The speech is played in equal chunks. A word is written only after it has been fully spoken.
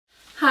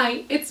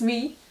Hi, it's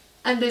me,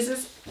 and this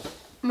is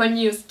my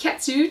newest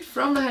catsuit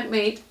from Noir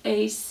Handmade,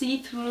 a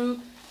see-through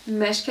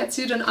mesh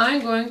catsuit, and I'm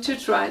going to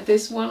try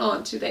this one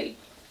on today.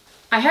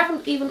 I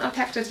haven't even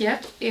unpacked it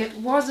yet. It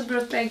was a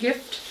birthday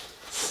gift,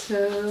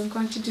 so I'm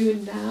going to do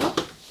it now.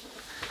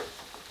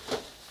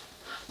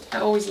 I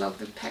always love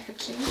the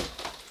packaging.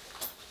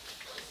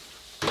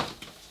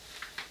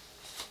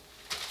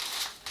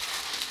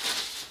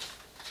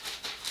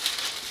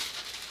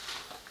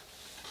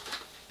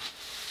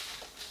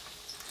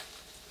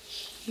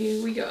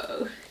 Here we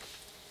go.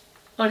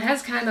 Oh, it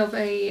has kind of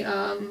a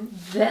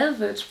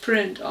velvet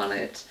print on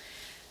it,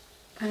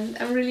 and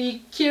I'm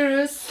really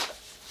curious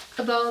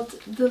about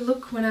the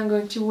look when I'm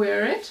going to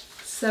wear it,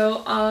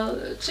 so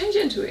I'll change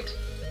into it.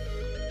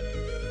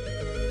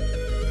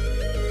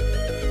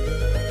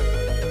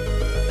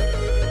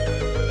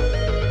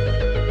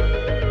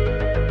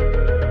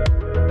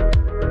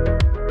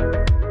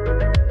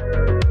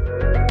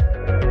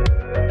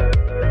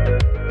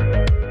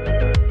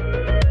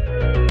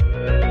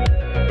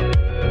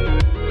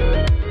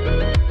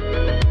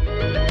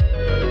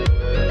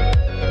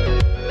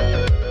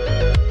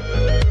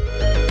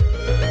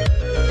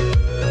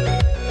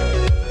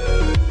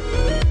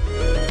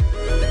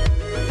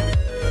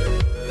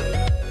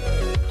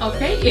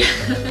 Okay,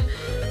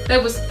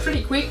 that was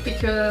pretty quick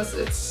because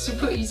it's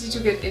super easy to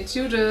get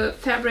into. The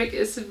fabric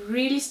is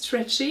really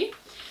stretchy,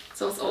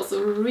 so it's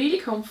also really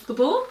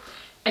comfortable,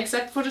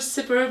 except for the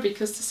zipper,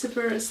 because the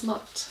zipper is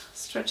not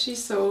stretchy,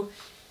 so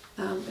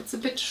it's a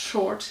bit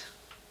short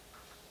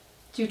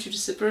due to the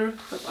zipper,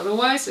 but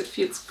otherwise it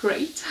feels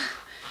great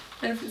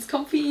and it feels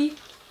comfy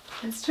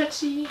and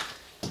stretchy.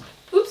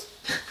 Oops!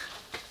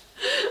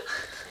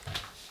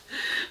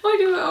 Why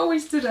do I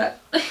always do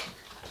that?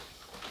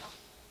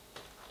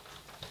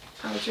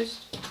 I'll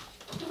just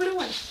move it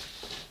away.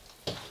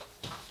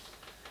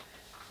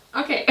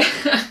 Okay.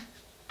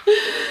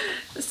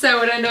 So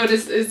what I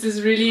noticed is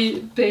this really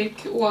big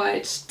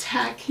white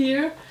tag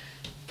here.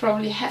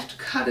 Probably have to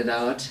cut it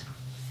out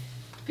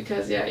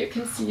because yeah, you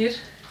can see it.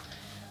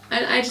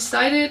 And I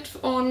decided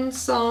on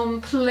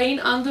some plain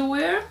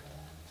underwear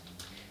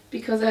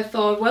because I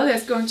thought, well,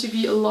 there's going to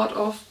be a lot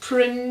of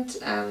print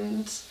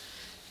and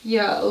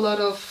yeah, a lot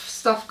of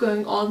stuff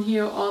going on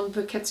here on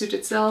the catsuit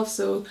itself,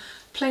 so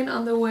plain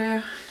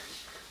underwear,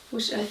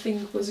 which I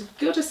think was a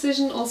good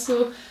decision.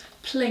 Also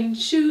plain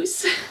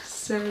shoes,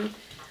 so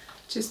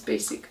just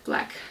basic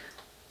black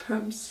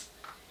pumps,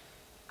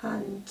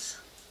 and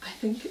I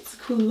think it's a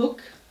cool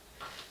look.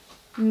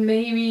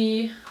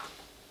 Maybe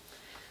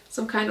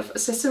some kind of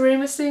accessory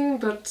missing,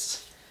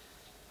 but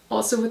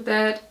also with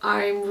that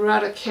I'm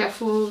rather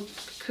careful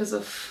because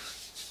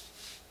of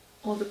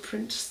all the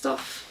print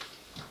stuff.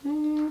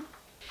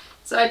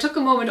 So I took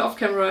a moment off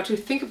camera to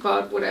think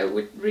about what I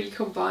would really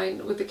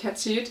combine with the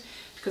catsuit,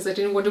 because I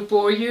didn't want to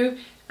bore you,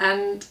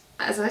 and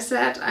as I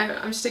said,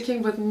 I'm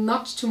sticking with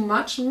not too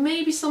much.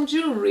 Maybe some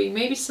jewelry,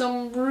 maybe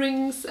some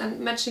rings and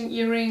matching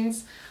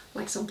earrings,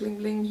 like some bling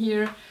bling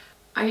here.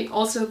 I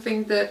also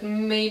think that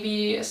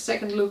maybe a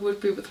second look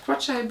would be with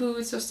crotch-high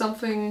boots or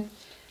something,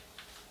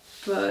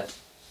 but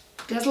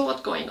there's a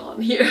lot going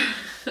on here.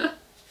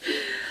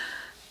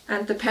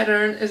 And the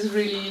pattern is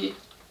really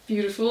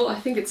beautiful. I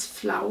think it's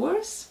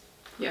flowers.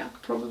 Yeah,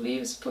 probably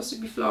it's supposed to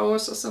be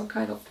flowers or some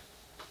kind of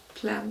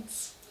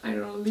plants, I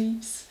don't know,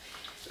 leaves.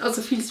 It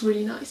also feels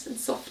really nice and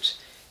soft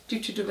due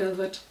to the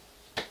velvet.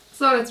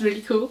 So that's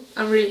really cool.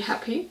 I'm really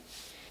happy.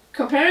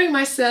 Comparing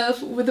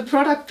myself with the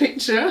product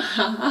picture,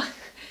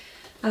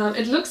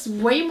 it looks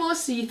way more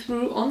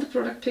see-through on the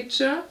product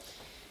picture.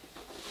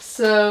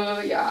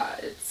 So yeah,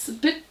 it's a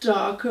bit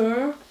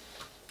darker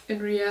in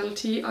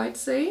reality, I'd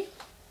say.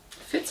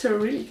 Fits her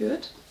really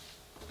good,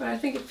 but I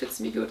think it fits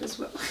me good as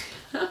well.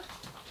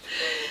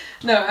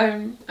 No,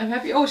 I'm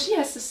happy. Oh, she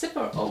has the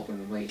zipper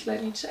open. Wait,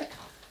 let me check.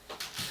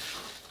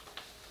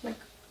 Like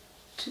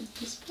to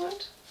this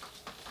point.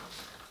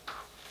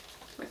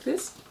 Like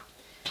this.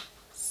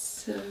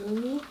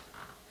 So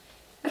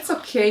that's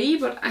okay,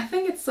 but I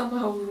think it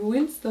somehow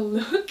ruins the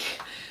look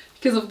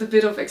because of the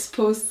bit of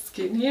exposed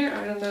skin here.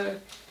 I don't know.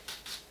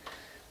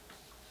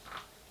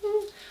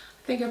 I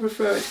think I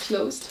prefer it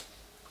closed.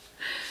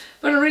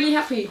 But I'm really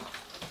happy.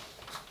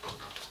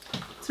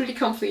 It's really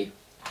comfy,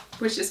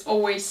 which is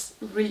always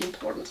really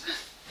important.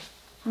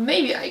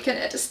 Maybe I can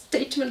add a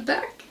statement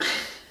back,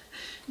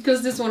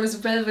 because this one is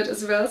velvet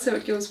as well, so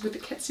it goes with the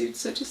catsuit,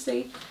 so to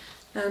say.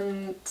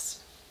 And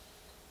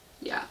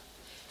yeah,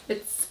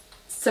 it's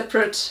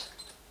separate,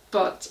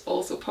 but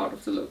also part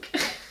of the look.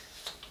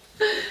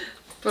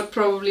 But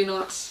probably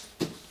not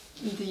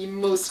the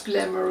most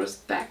glamorous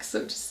back,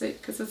 so to say,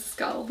 because it's a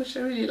skull, which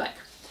I really like.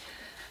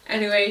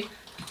 Anyway,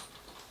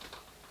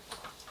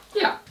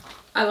 yeah,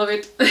 I love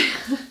it.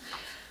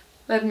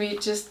 Let me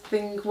just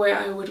think where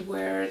I would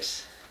wear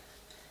it.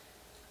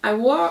 I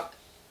wore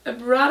a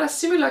rather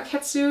similar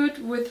catsuit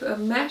with a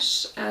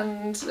mesh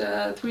and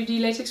 3D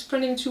latex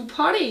printing to a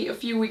party a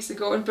few weeks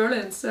ago in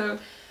Berlin, so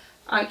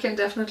I can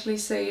definitely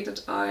say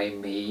that I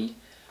may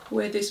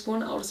wear this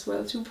one out as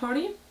well to a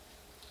party.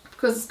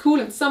 Because it's cool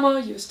in summer,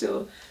 you're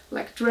still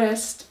like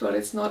dressed, but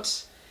it's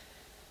not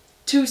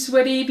too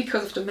sweaty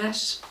because of the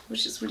mesh,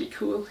 which is really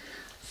cool.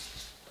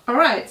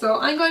 Alright, so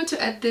I'm going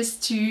to add this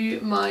to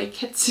my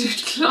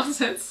catsuit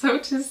closet, so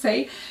to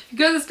say,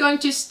 because it's going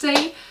to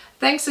stay.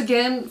 Thanks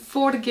again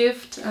for the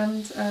gift,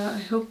 and I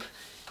hope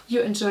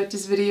you enjoyed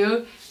this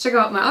video. Check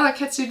out my other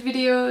catsuit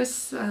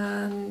videos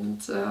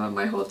and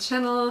my whole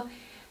channel.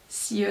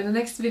 See you in the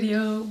next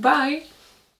video. Bye!